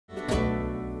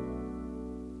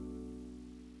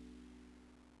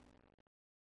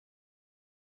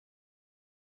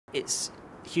It's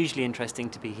hugely interesting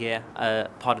to be here,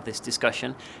 part of this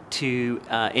discussion, to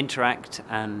interact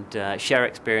and share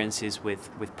experiences with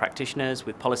practitioners,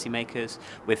 with policymakers,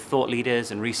 with thought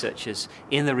leaders and researchers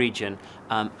in the region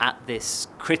at this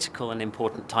critical and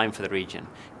important time for the region,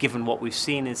 given what we've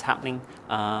seen is happening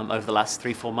over the last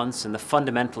 3-4 months and the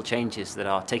fundamental changes that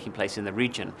are taking place in the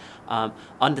region.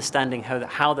 Understanding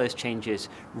how those changes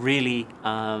really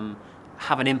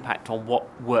have an impact on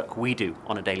what work we do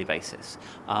on a daily basis.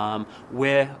 I'm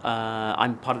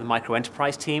part of the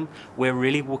micro-enterprise team. We're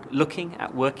really looking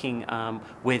at working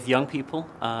with young people,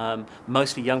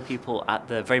 mostly young people at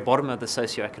the very bottom of the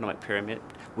socioeconomic pyramid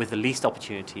with the least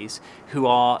opportunities, who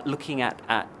are looking at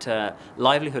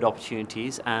livelihood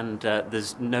opportunities, and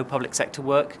there's no public sector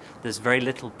work, there's very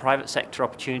little private sector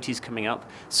opportunities coming up,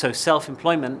 so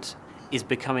self-employment is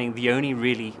becoming the only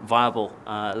really viable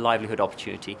livelihood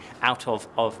opportunity out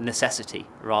of necessity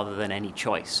rather than any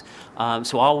choice.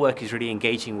 So our work is really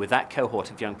engaging with that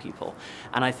cohort of young people.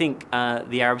 And I think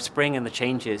the Arab Spring and the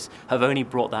changes have only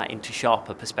brought that into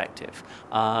sharper perspective.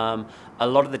 A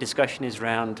lot of the discussion is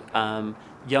around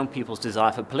young people's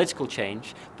desire for political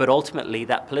change, but ultimately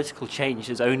that political change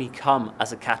has only come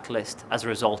as a catalyst as a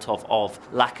result of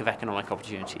lack of economic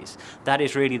opportunities. That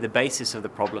is really the basis of the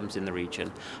problems in the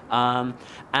region.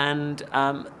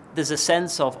 There's a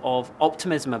sense of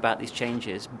optimism about these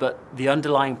changes, but the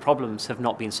underlying problems have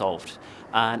not been solved.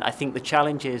 And I think the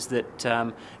challenge is that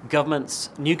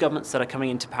new governments that are coming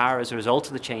into power as a result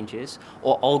of the changes,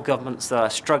 or old governments that are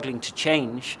struggling to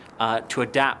change, to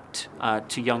adapt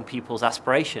to young people's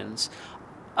aspirations,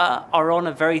 are on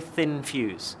a very thin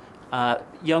fuse.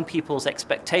 Young people's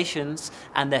expectations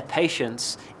and their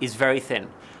patience is very thin.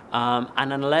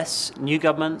 And unless new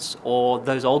governments or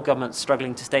those old governments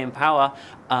struggling to stay in power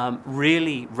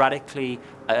really radically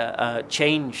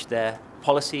change their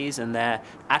policies and their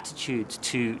attitudes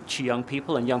to young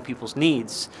people and young people's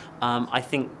needs, I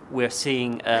think we're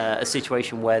seeing a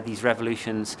situation where these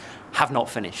revolutions have not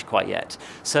finished quite yet.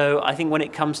 So I think when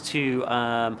it comes to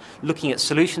looking at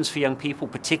solutions for young people,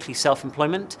 particularly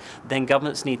self-employment, then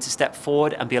governments need to step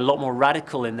forward and be a lot more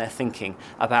radical in their thinking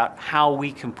about how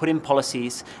we can put in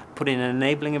policies, put in an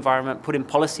enabling environment, put in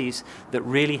policies that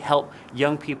really help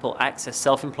young people access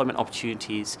self-employment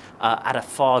opportunities at a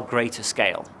far greater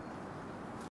scale.